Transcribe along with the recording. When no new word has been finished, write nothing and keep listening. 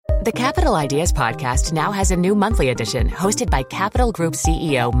The Capital Ideas Podcast now has a new monthly edition hosted by Capital Group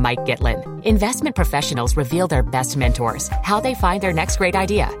CEO Mike Gitlin. Investment professionals reveal their best mentors, how they find their next great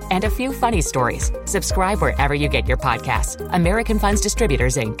idea, and a few funny stories. Subscribe wherever you get your podcasts. American Funds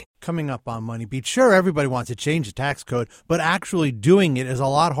Distributors, Inc. Coming up on Money Beat, sure, everybody wants to change the tax code, but actually doing it is a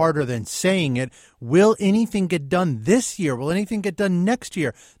lot harder than saying it. Will anything get done this year? Will anything get done next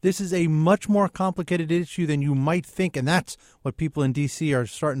year? This is a much more complicated issue than you might think, and that's what people in D.C. are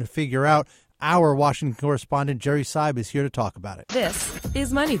starting to figure out. Our Washington correspondent, Gerald Seib, is here to talk about it. This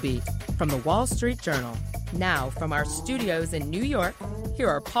is Money Beat from the Wall Street Journal. Now, from our studios in New York, here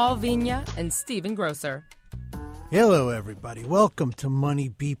are Paul Vigna and Stephen Grocer. Hello, everybody. Welcome to Money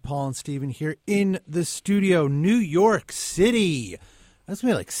Beat. Paul and Stephen here in the studio, New York City. It's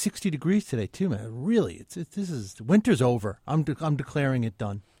gonna be like 60 degrees today, too, man. Really, winter's over. I'm declaring it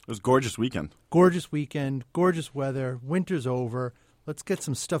done. It was a gorgeous weekend. Gorgeous weekend, gorgeous weather. Winter's over. Let's get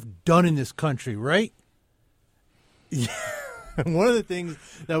some stuff done in this country, right? Yeah. One of the things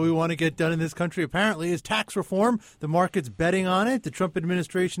that we want to get done in this country, apparently, is tax reform. The market's betting on it. The Trump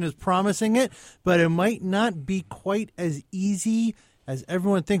administration is promising it, but it might not be quite as easy as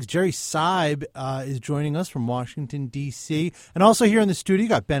everyone thinks. Gerald Seib is joining us from Washington, D.C. And also here in the studio, you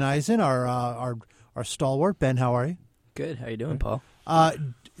got Ben Eisen, our stalwart. Ben, how are you? Good. How you doing, Paul?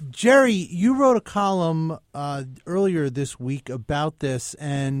 Jerry, you wrote a column earlier this week about this,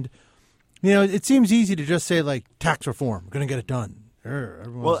 and you know, it seems easy to just say, like, tax reform, we're going to get it done.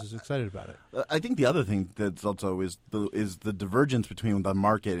 Everyone's excited about it. I think the other thing that's also is the divergence between the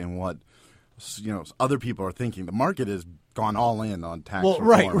market and what other people are thinking. The market has gone all in on tax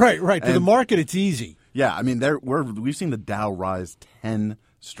reform. Right. To the market, it's easy. Yeah, I mean, we've seen the Dow rise 10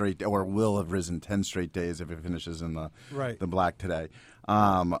 straight, or will have risen 10 straight days if it finishes in the black today.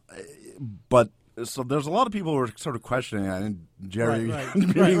 But so there's a lot of people who are sort of questioning it, and Jerry.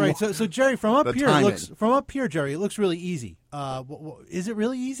 Right. So Jerry, from up here, Jerry, it looks really easy. Is it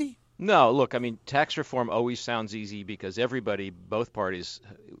really easy? No, look, I mean, tax reform always sounds easy because everybody, both parties,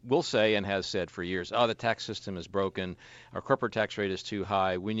 will say and has said for years, the tax system is broken, our corporate tax rate is too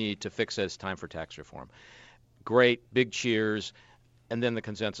high, we need to fix it, it's time for tax reform. Great, big cheers. And then the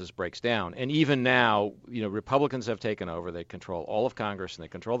consensus breaks down. And even now, Republicans have taken over. They control all of Congress and they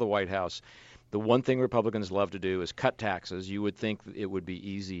control the White House. The one thing Republicans love to do is cut taxes. You would think it would be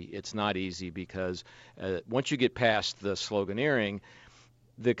easy. It's not easy because once you get past the sloganeering,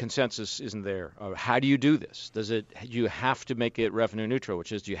 the consensus isn't there. How do you do this? You have to make it revenue neutral,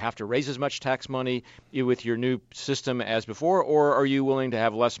 which is, do you have to raise as much tax money with your new system as before, or are you willing to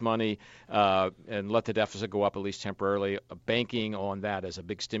have less money and let the deficit go up at least temporarily, banking on that as a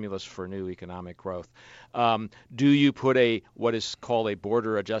big stimulus for new economic growth? Do you put what is called a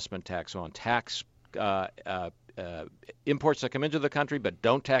border adjustment tax on tax imports that come into the country, but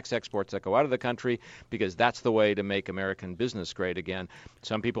don't tax exports that go out of the country, because that's the way to make American business great again.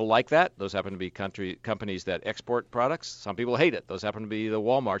 Some people like that. Those happen to be companies that export products. Some people hate it. Those happen to be the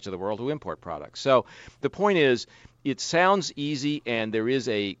Walmarts of the world who import products. So the point is, it sounds easy, and there is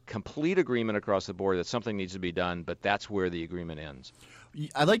a complete agreement across the board that something needs to be done, but that's where the agreement ends.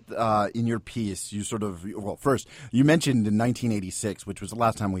 I like in your piece, first, you mentioned in 1986, which was the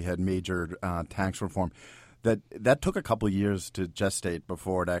last time we had major tax reform, that took a couple of years to gestate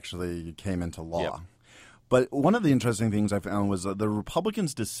before it actually came into law. Yep. But one of the interesting things I found was the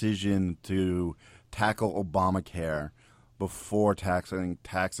Republicans' decision to tackle Obamacare before taxing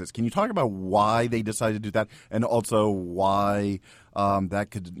taxes. Can you talk about why they decided to do that, and also why that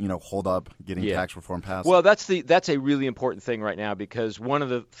could hold up getting tax reform passed? Well, that's a really important thing right now, because one of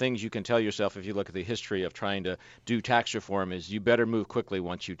the things you can tell yourself if you look at the history of trying to do tax reform is you better move quickly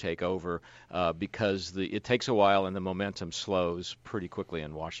once you take over, because it takes a while and the momentum slows pretty quickly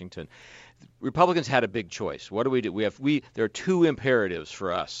in Washington. Republicans had a big choice. What do we do? There are two imperatives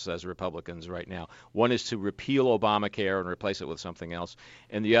for us as Republicans right now. One is to repeal Obamacare and replace it with something else,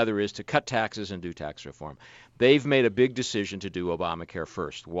 and the other is to cut taxes and do tax reform. They've made a big decision to do Obamacare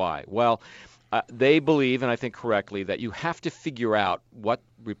first. Why? Well, they believe, and I think correctly, that you have to figure out what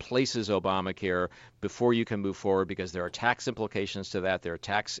replaces Obamacare before you can move forward, because there are tax implications to that. There are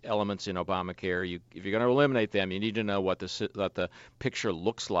tax elements in Obamacare. If you're going to eliminate them, you need to know what the picture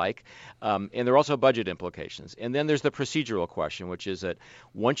looks like. And there are also budget implications. And then there's the procedural question, which is that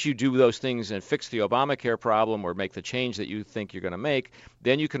once you do those things and fix the Obamacare problem or make the change that you think you're going to make,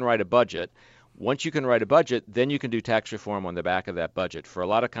 then you can write a budget. Once you can write a budget, then you can do tax reform on the back of that budget. For a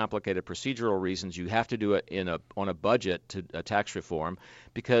lot of complicated procedural reasons, you have to do it on a budget to tax reform,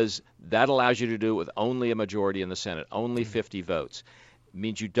 because that allows you to do it with only a majority in the Senate, only 50 votes. It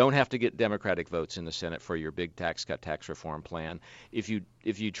means you don't have to get Democratic votes in the Senate for your big tax cut, tax reform plan. If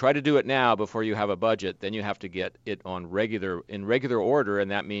you try to do it now before you have a budget, then you have to get it in regular order,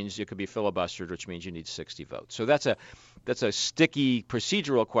 and that means it could be filibustered, which means you need 60 votes. So that's a sticky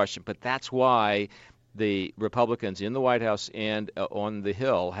procedural question, but that's why the Republicans in the White House and on the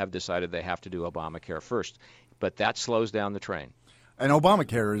Hill have decided they have to do Obamacare first. But that slows down the train. And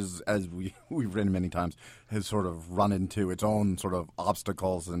Obamacare is, as we've written many times, has sort of run into its own sort of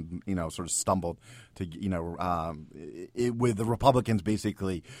obstacles and, sort of stumbled to, with the Republicans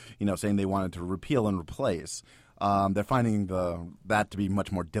basically, saying they wanted to repeal and replace. They're finding that to be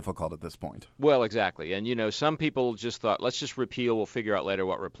much more difficult at this point. Well, exactly. And, some people just thought, let's just repeal. We'll figure out later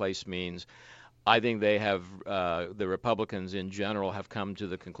what replace means. I think they have, the Republicans in general have come to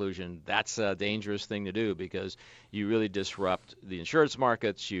the conclusion that's a dangerous thing to do because you really disrupt the insurance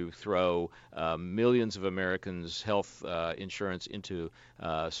markets. You throw millions of Americans' health insurance into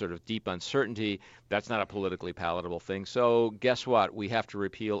sort of deep uncertainty. That's not a politically palatable thing. So guess what? We have to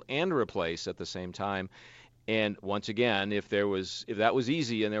repeal and replace at the same time. And once again, if that was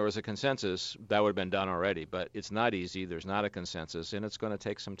easy and there was a consensus, that would have been done already. But it's not easy. There's not a consensus, and it's going to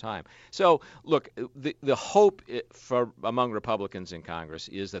take some time. So, look, the hope among Republicans in Congress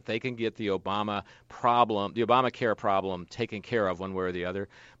is that they can get the Obamacare problem taken care of one way or the other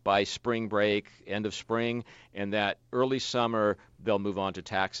by spring break, end of spring, and that early summer they'll move on to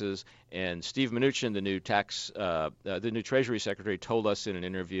taxes. And Steve Mnuchin, the new Treasury Secretary, told us in an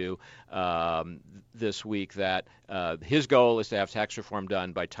interview this week that his goal is to have tax reform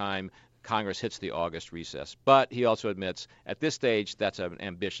done by time Congress hits the August recess. But he also admits at this stage that's an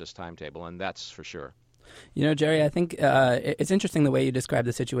ambitious timetable, and that's for sure. Jerry, I think it's interesting the way you describe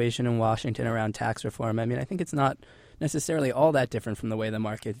the situation in Washington around tax reform. I mean, I think it's not necessarily all that different from the way the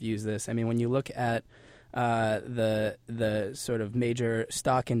market views this. I mean, when you look at the sort of major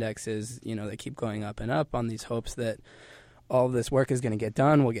stock indexes, they keep going up and up on these hopes that all of this work is going to get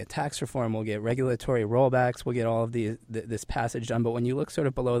done. We'll get tax reform. We'll get regulatory rollbacks. We'll get all of this passage done. But when you look sort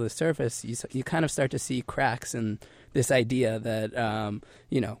of below the surface, you kind of start to see cracks in this idea that,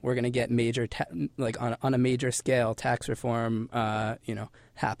 we're going to get major, on a major scale, tax reform,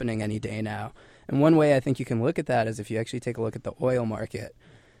 happening any day now. And one way I think you can look at that is if you actually take a look at the oil market,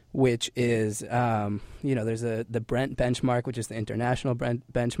 which is, there's the Brent benchmark, which is the international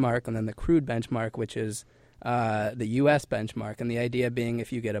Brent benchmark, and then the crude benchmark, which is the U.S. benchmark. And the idea being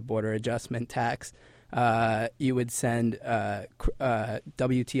if you get a border adjustment tax, you would send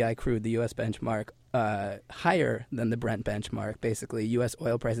WTI crude, the U.S. benchmark, higher than the Brent benchmark. Basically, U.S.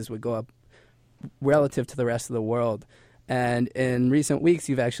 oil prices would go up relative to the rest of the world. And in recent weeks,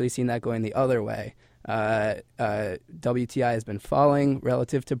 you've actually seen that going the other way. WTI has been falling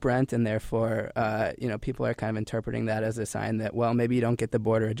relative to Brent, and therefore, people are kind of interpreting that as a sign that, well, maybe you don't get the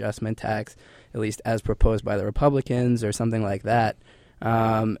border adjustment tax, at least as proposed by the Republicans or something like that,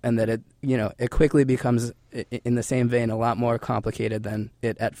 and that it quickly becomes, in the same vein, a lot more complicated than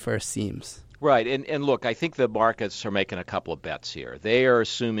it at first seems. Right. And look, I think the markets are making a couple of bets here. They are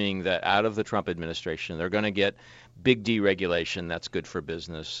assuming that out of the Trump administration, they're going to get big deregulation. That's good for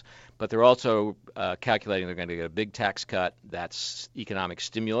business. But they're also calculating they're going to get a big tax cut. That's economic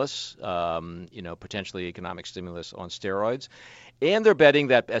stimulus, potentially economic stimulus on steroids. And they're betting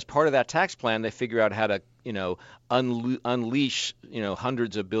that as part of that tax plan, they figure out how to, unleash,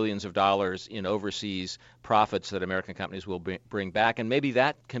 hundreds of billions of dollars in overseas profits that American companies will bring back. And maybe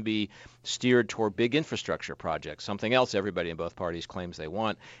that can be steered toward big infrastructure projects, something else everybody in both parties claims they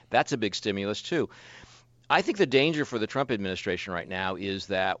want. That's a big stimulus, too. I think the danger for the Trump administration right now is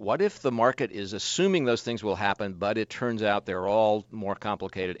that what if the market is assuming those things will happen, but it turns out they're all more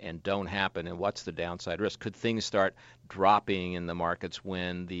complicated and don't happen, and what's the downside risk? Could things start dropping in the markets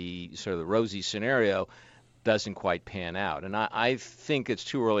when the sort of the rosy scenario doesn't quite pan out? And I think it's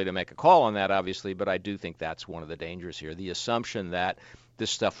too early to make a call on that, obviously, but I do think that's one of the dangers here, the assumption that this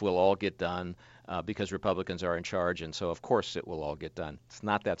stuff will all get done because Republicans are in charge, and so, of course, it will all get done. It's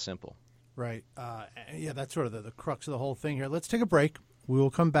not that simple. Right. That's sort of the crux of the whole thing here. Let's take a break. We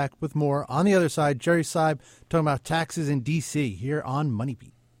will come back with more. On the other side, Gerald Seib talking about taxes in D.C. here on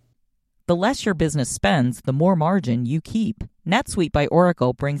MoneyBeat. The less your business spends, the more margin you keep. NetSuite by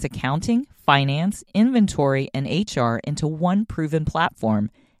Oracle brings accounting, finance, inventory, and HR into one proven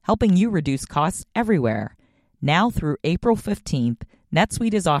platform, helping you reduce costs everywhere. Now through April 15th,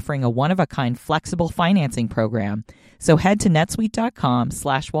 NetSuite is offering a one-of-a-kind flexible financing program. So head to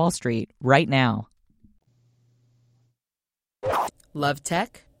netsuite.com/Wall Street right now. Love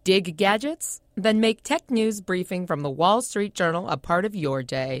tech? Dig gadgets? Then make Tech News Briefing from the Wall Street Journal a part of your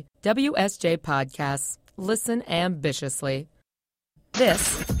day. WSJ Podcasts. Listen ambitiously.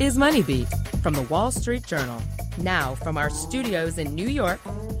 This is Money Beat from the Wall Street Journal. Now, from our studios in New York,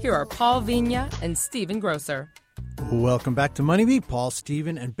 here are Paul Vigna and Stephen Grocer. Welcome back to Money Beat. Paul,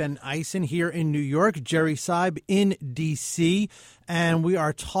 Stephen, and Ben Eisen here in New York. Gerald Seib in D.C. And we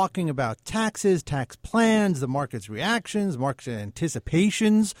are talking about taxes, tax plans, the market's reactions, market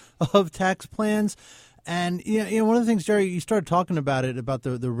anticipations of tax plans. And one of the things, Jerry, you started talking about it, about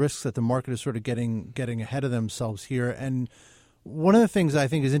the risks that the market is sort of getting ahead of themselves here. And one of the things I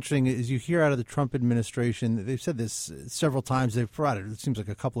think is interesting is you hear out of the Trump administration, they've said this several times, they've provided, it seems like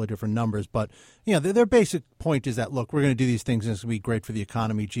a couple of different numbers, but their basic point is that, look, we're going to do these things and it's going to be great for the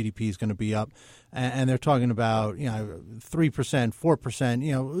economy, GDP is going to be up, and they're talking about 3%,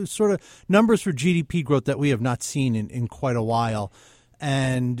 4%, sort of numbers for GDP growth that we have not seen in quite a while.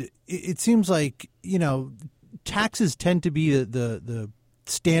 And it seems like, taxes tend to be the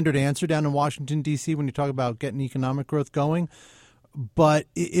standard answer down in Washington, D.C. when you talk about getting economic growth going. But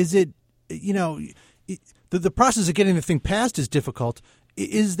is it, the process of getting the thing passed is difficult.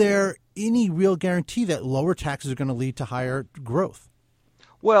 Is there any real guarantee that lower taxes are going to lead to higher growth?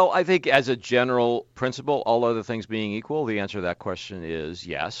 Well, I think as a general principle, all other things being equal, the answer to that question is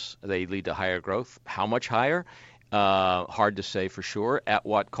yes, they lead to higher growth. How much higher? Hard to say for sure. At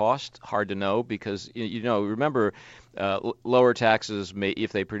what cost? Hard to know because, remember, lower taxes may,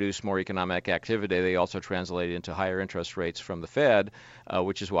 if they produce more economic activity, they also translate into higher interest rates from the Fed,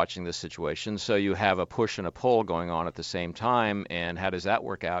 which is watching this situation. So you have a push and a pull going on at the same time. And how does that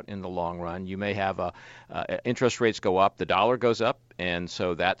work out in the long run? You may have interest rates go up, the dollar goes up, and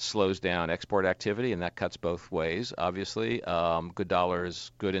so that slows down export activity, and that cuts both ways, obviously. Good dollar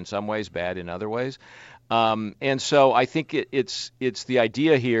is good in some ways, bad in other ways. And so I think it's the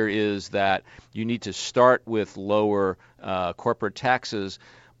idea here is that you need to start with lower corporate taxes,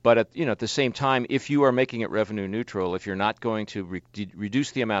 but at the same time, if you are making it revenue neutral, if you're not going to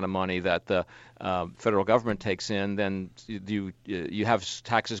reduce the amount of money that the federal government takes in, then you have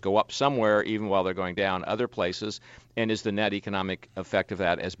taxes go up somewhere, even while they're going down other places. And is the net economic effect of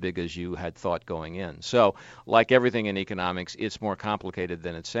that as big as you had thought going in? So, like everything in economics, it's more complicated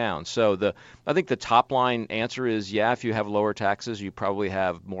than it sounds. So I think the top line answer is, yeah, if you have lower taxes, you probably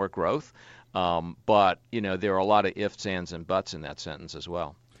have more growth. But there are a lot of ifs, ands, and buts in that sentence as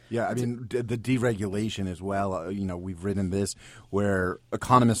well. Yeah, I mean, the deregulation as well, we've written this where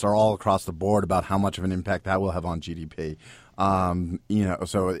economists are all across the board about how much of an impact that will have on GDP.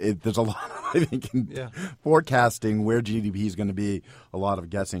 So there's a lot, I think, in forecasting where GDP is going to be, a lot of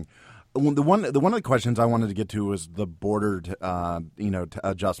guessing. One of the questions I wanted to get to was the border,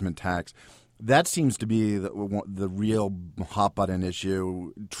 adjustment tax. That seems to be the real hot button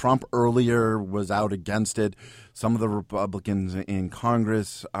issue. Trump earlier was out against it. Some of the Republicans in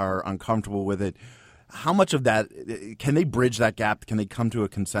Congress are uncomfortable with it. How much of that can they bridge that gap? Can they come to a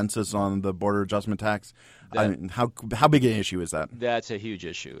consensus on the border adjustment tax? How big an issue is that? That's a huge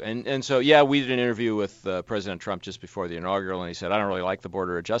issue. And so, yeah, we did an interview with President Trump just before the inaugural, and he said, I don't really like the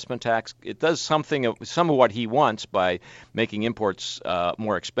border adjustment tax. It does some of what he wants by making imports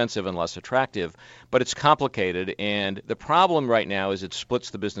more expensive and less attractive, but it's complicated. And the problem right now is it splits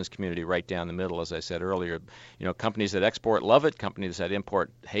the business community right down the middle, as I said earlier. Companies that export love it. Companies that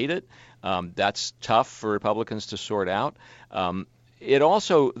import hate it. That's tough for Republicans to sort out. It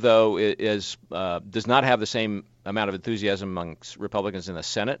also, though, does not have the same amount of enthusiasm amongst Republicans in the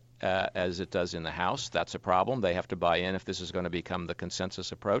Senate as it does in the House. That's a problem. They have to buy in if this is going to become the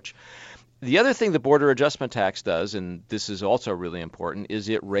consensus approach. The other thing the border adjustment tax does, and this is also really important, is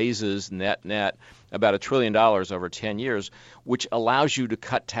it raises net about $1 trillion over 10 years, which allows you to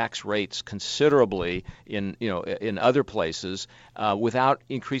cut tax rates considerably in other places without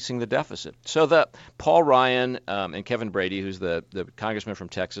increasing the deficit. So that Paul Ryan and Kevin Brady, who's the congressman from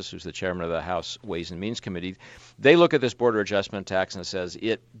Texas, who's the chairman of the House Ways and Means Committee, they look at this border adjustment tax and it says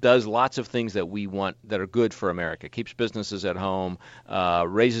it does lots of things that we want that are good for America. Keeps businesses at home,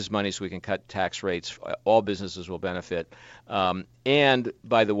 raises money so we can cut tax rates. All businesses will benefit. And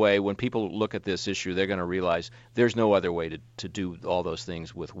by the way, when people look at this issue, they're going to realize there's no other way to do all those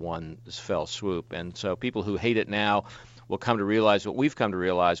things with one fell swoop. And so people who hate it now will come to realize what we've come to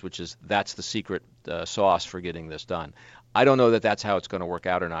realize, which is that's the secret sauce for getting this done. I don't know that that's how it's going to work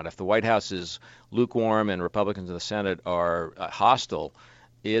out or not. If the White House is lukewarm and Republicans in the Senate are hostile,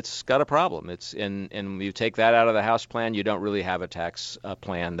 it's got a problem. And you take that out of the House plan, you don't really have a tax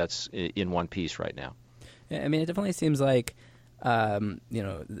plan that's in one piece right now. I mean, it definitely seems like the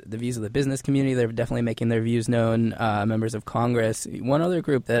views of the business community, they're definitely making their views known. Members of Congress. One other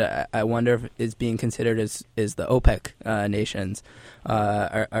group that I wonder if is being considered is the OPEC nations.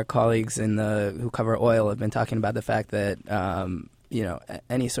 Our colleagues who cover oil have been talking about the fact that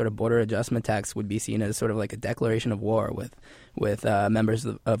any sort of border adjustment tax would be seen as sort of like a declaration of war with members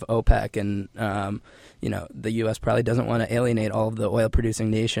of OPEC, and the U.S. probably doesn't want to alienate all of the oil-producing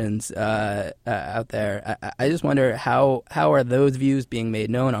nations out there. I just wonder how are those views being made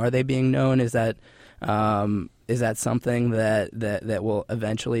known? Are they being known? Is that something that will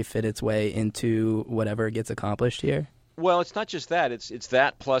eventually fit its way into whatever gets accomplished here? Well, it's not just that. It's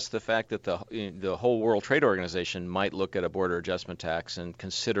that plus the fact that the whole World Trade Organization might look at a border adjustment tax and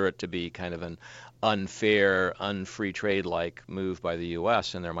consider it to be kind of an unfair, unfree trade-like move by the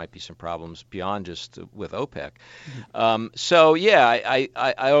U.S., and there might be some problems beyond just with OPEC. So, yeah,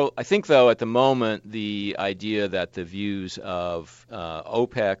 I think, though, at the moment, the idea that the views of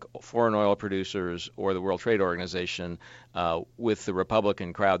OPEC, foreign oil producers, or the World Trade Organization with the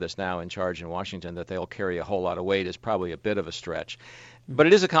Republican crowd that's now in charge in Washington, that they'll carry a whole lot of weight is probably a bit of a stretch. But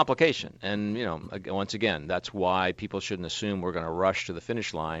it is a complication. And, once again, that's why people shouldn't assume we're going to rush to the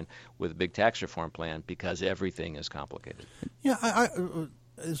finish line with a big tax reform plan, because everything is complicated. Yeah,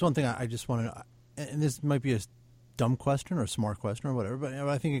 there's one thing I just want to, and this might be a dumb question or a smart question or whatever, but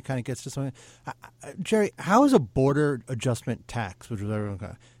I think it kind of gets to something. Jerry, how is a border adjustment tax, which was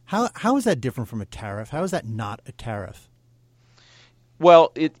everyone, how is that different from a tariff? How is that not a tariff?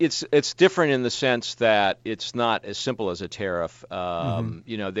 Well, it's different in the sense that it's not as simple as a tariff.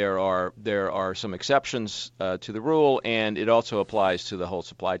 There are some exceptions to the rule, and it also applies to the whole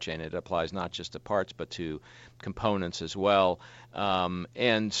supply chain. It applies not just to parts, but to components as well.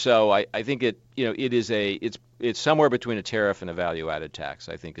 And so I think it's somewhere between a tariff and a value-added tax,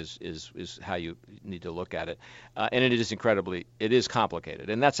 I think is how you need to look at it. And it is complicated.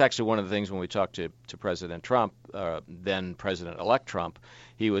 And that's actually one of the things when we talked to President Trump, then President-elect Trump,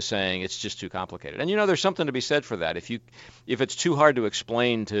 he was saying it's just too complicated. And, there's something to be said for that. If it's too hard to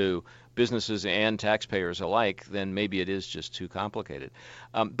explain to businesses and taxpayers alike, then maybe it is just too complicated.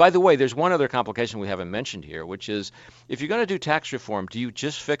 By the way, there's one other complication we haven't mentioned here, which is if you're going to do tax reform, do you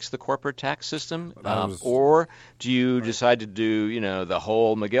just fix the corporate tax system, or do you decide to do, the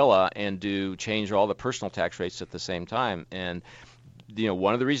whole Megillah and change all the personal tax rates at the same time? And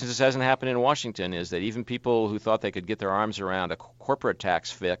one of the reasons this hasn't happened in Washington is that even people who thought they could get their arms around a corporate tax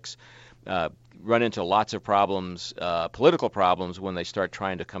fix run into lots of problems, political problems, when they start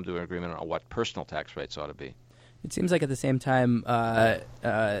trying to come to an agreement on what personal tax rates ought to be. It seems like at the same time,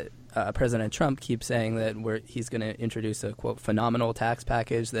 President Trump keeps saying that he's going to introduce a, quote, phenomenal tax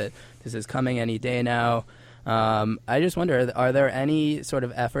package, that this is coming any day now. I just wonder, are there any sort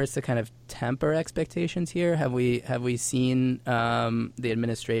of efforts to kind of temper expectations here? Have we seen the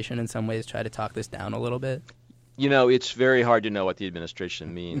administration in some ways try to talk this down a little bit? It's very hard to know what the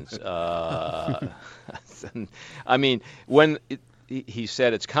administration means. I mean, when he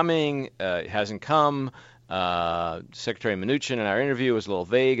said it's coming, it hasn't come. Secretary Mnuchin in our interview was a little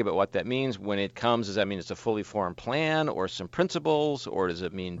vague about what that means. When it comes, does that mean it's a fully formed plan or some principles, or does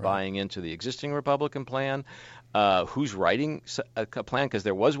it mean buying into the existing Republican plan? Who's writing a plan? Because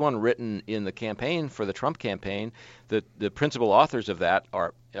there was one written in the campaign for the Trump campaign. The principal authors of that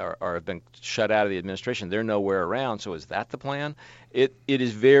have been shut out of the administration. They're nowhere around. So is that the plan? It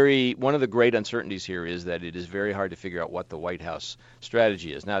is one of the great uncertainties here is that it is very hard to figure out what the White House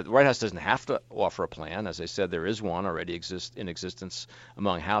strategy is. Now, the White House doesn't have to offer a plan. As I said, there is one already in existence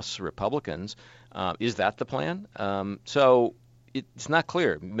among House Republicans. Is that the plan? So it's not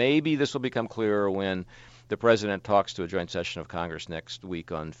clear. Maybe this will become clearer when the president talks to a joint session of Congress next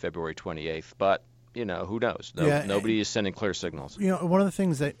week on February 28th. But, who knows? Nobody is sending clear signals. One of the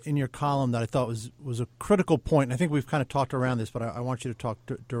things that in your column that I thought was a critical point, and I think we've kind of talked around this, but I want you to talk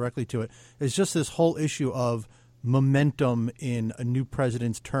directly to it, is just this whole issue of momentum in a new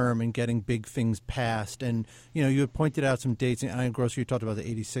president's term and getting big things passed. And, you had pointed out some dates, and I know, Grocer, you talked about the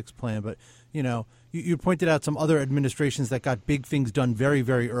 86 plan, but, you pointed out some other administrations that got big things done very,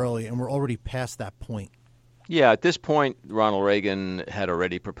 very early, and we're already past that point. Yeah, at this point, Ronald Reagan had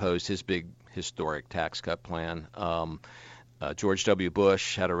already proposed his big historic tax cut plan. George W.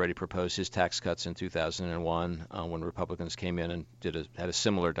 Bush had already proposed his tax cuts in 2001 when Republicans came in and had a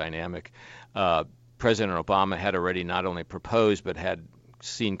similar dynamic. President Obama had already not only proposed but had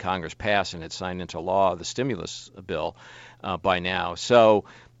seen Congress pass and had signed into law the stimulus bill by now. So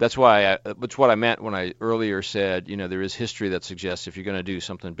that's what I meant when I earlier said, there is history that suggests if you're going to do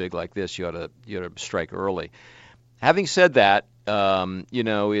something big like this, you ought to strike early. Having said that,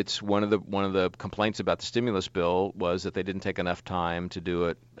 it's one of the complaints about the stimulus bill was that they didn't take enough time to do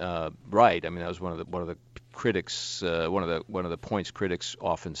it right. I mean, that was one of the critics, one of the points critics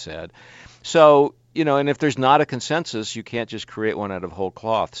often said. So, and if there's not a consensus, you can't just create one out of whole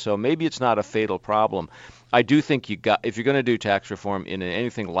cloth. So maybe it's not a fatal problem. I do think if you're going to do tax reform in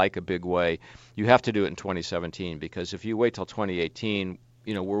anything like a big way, you have to do it in 2017, because if you wait till 2018,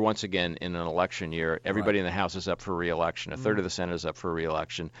 we're once again in an election year. Everybody in the House is up for re-election. A third of the Senate is up for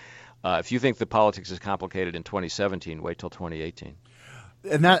re-election. If you think the politics is complicated in 2017, wait till 2018.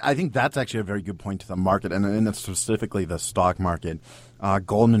 And I think that's actually a very good point to the market, and specifically the stock market.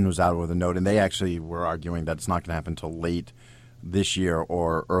 Goldman was out with a note, and they actually were arguing that it's not going to happen until late this year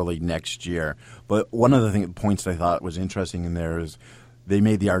or early next year. But one of the points I thought was interesting in there is they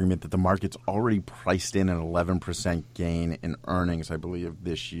made the argument that the market's already priced in an 11% gain in earnings, I believe,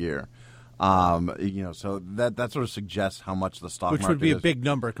 this year. So that sort of suggests how much the stock market would be a is. big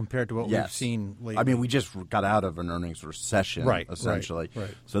number compared to what we've seen lately. I mean, we just got out of an earnings recession, essentially. Right.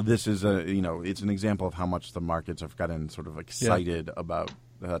 So this is it's an example of how much the markets have gotten sort of excited about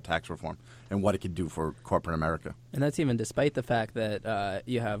tax reform and what it could do for corporate America. And that's even despite the fact that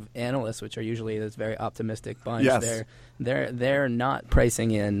you have analysts, which are usually this very optimistic bunch. Yes. They're not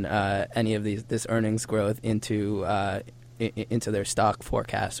pricing in any of this earnings growth into their stock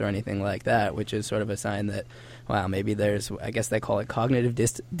forecasts or anything like that, which is sort of a sign that, wow, maybe there's, I guess they call it cognitive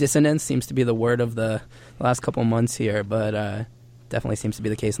dissonance, seems to be the word of the last couple of months here, but definitely seems to be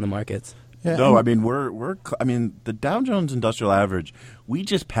the case in the markets. Yeah, no, I mean the Dow Jones Industrial Average, we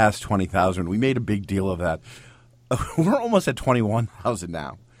just passed 20,000. We made a big deal of that. We're almost at 21,000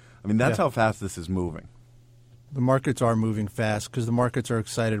 now. I mean, that's how fast this is moving. The markets are moving fast because the markets are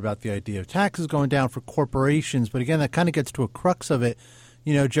excited about the idea of taxes going down for corporations. But again, that kind of gets to a crux of it.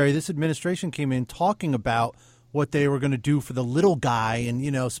 Jerry, this administration came in talking about what they were going to do for the little guy.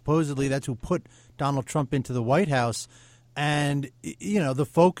 And, supposedly that's who put Donald Trump into the White House. And, the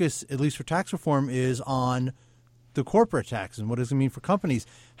focus, at least for tax reform, is on the corporate tax and what does it mean for companies.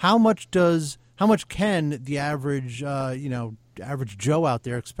 How much can the average, average Joe out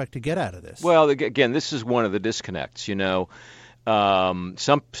there expect to get out of this? Well, again, this is one of the disconnects. Some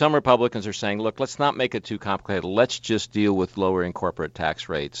Republicans are saying, look, let's not make it too complicated. Let's just deal with lowering corporate tax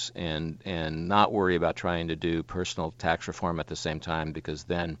rates and not worry about trying to do personal tax reform at the same time, because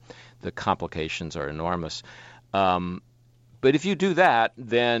then the complications are enormous. But if you do that,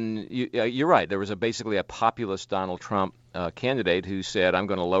 then you're right. There was basically a populist Donald Trump candidate who said, I'm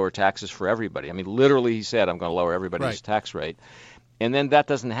going to lower taxes for everybody. I mean, literally he said, I'm going to lower everybody's tax rate. And then that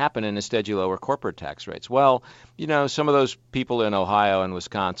doesn't happen, and instead you lower corporate tax rates. Well, some of those people in Ohio and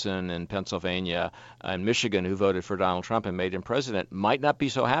Wisconsin and Pennsylvania and Michigan who voted for Donald Trump and made him president might not be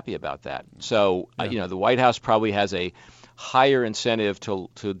so happy about that. So, the White House probably has a higher incentive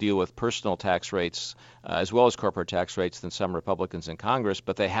to deal with personal tax rates as well as corporate tax rates than some Republicans in Congress,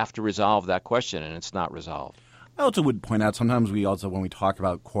 but they have to resolve that question, and it's not resolved. I also would point out sometimes when we talk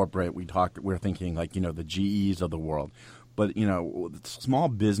about corporate, we're thinking like, the GEs of the world. But, small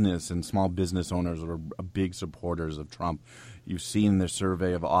business and small business owners are big supporters of Trump. You've seen their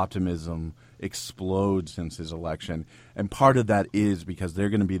survey of optimism explode since his election. And part of that is because they're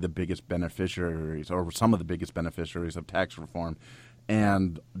going to be the biggest beneficiaries, or some of the biggest beneficiaries of tax reform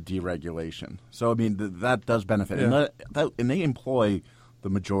and deregulation. So, I mean, that does benefit. Yeah. And they employ the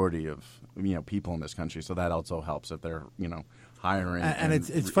majority of people in this country. So that also helps if they're, hiring. And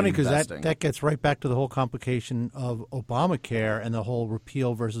it's funny because that gets right back to the whole complication of Obamacare and the whole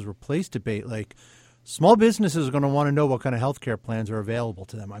repeal versus replace debate. Like, small businesses are going to want to know what kind of health care plans are available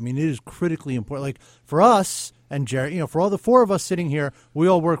to them. I mean, it is critically important. Like, for us and Jerry, for all the four of us sitting here, we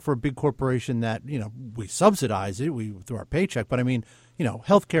all work for a big corporation that, we subsidize it through our paycheck. But I mean,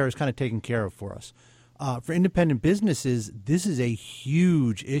 health care is kind of taken care of for us. For independent businesses, this is a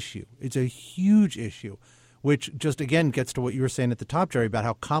huge issue. It's a huge issue, which just, again, gets to what you were saying at the top, Jerry, about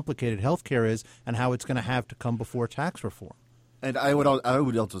how complicated health care is and how it's going to have to come before tax reform. And I would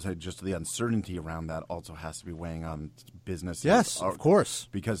also say just the uncertainty around that also has to be weighing on businesses. Yes, of course.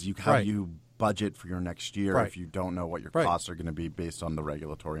 Because you budget for your next year if you don't know what your costs are going to be based on the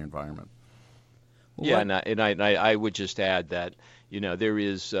regulatory environment. Yeah, and I would just add that, there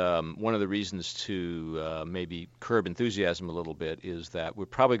is one of the reasons to maybe curb enthusiasm a little bit is that we're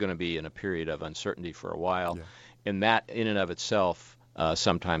probably going to be in a period of uncertainty for a while, and that in and of itself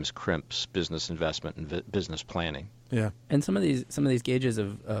sometimes crimps business investment and business planning. Yeah, and some of these gauges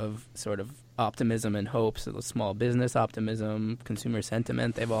of sort of optimism and hopes, so the small business optimism, consumer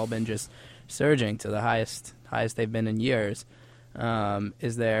sentiment, they've all been just surging to the highest they've been in years.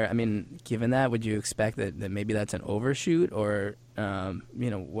 Is there, I mean, given that, would you expect that maybe that's an overshoot, or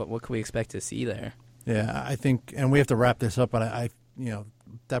what can we expect to see there? Yeah, I think, and we have to wrap this up, but I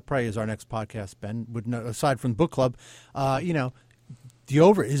that probably is our next podcast, Ben. Aside from the book club,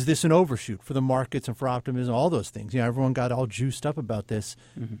 is this an overshoot for the markets and for optimism? All those things. Everyone got all juiced up about this.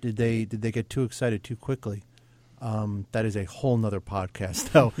 Mm-hmm. Did they get too excited too quickly? That is a whole nother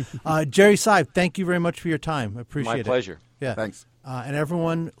podcast, though. Jerry Seib, thank you very much for your time. I appreciate it. My pleasure. Yeah, thanks. And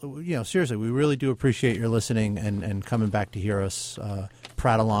everyone, seriously, we really do appreciate your listening and coming back to hear us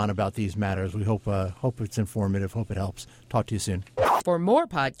prattle on about these matters. We hope it's informative. Hope it helps. Talk to you soon. For more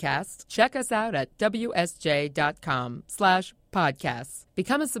podcasts, check us out at wsj.com/podcasts.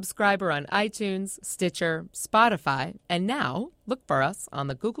 Become a subscriber on iTunes, Stitcher, Spotify, and now look for us on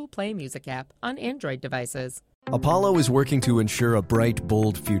the Google Play Music app on Android devices. Apollo is working to ensure a bright,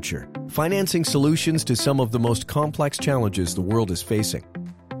 bold future, financing solutions to some of the most complex challenges the world is facing.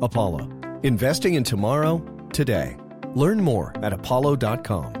 Apollo, investing in tomorrow, today. Learn more at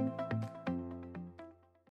apollo.com.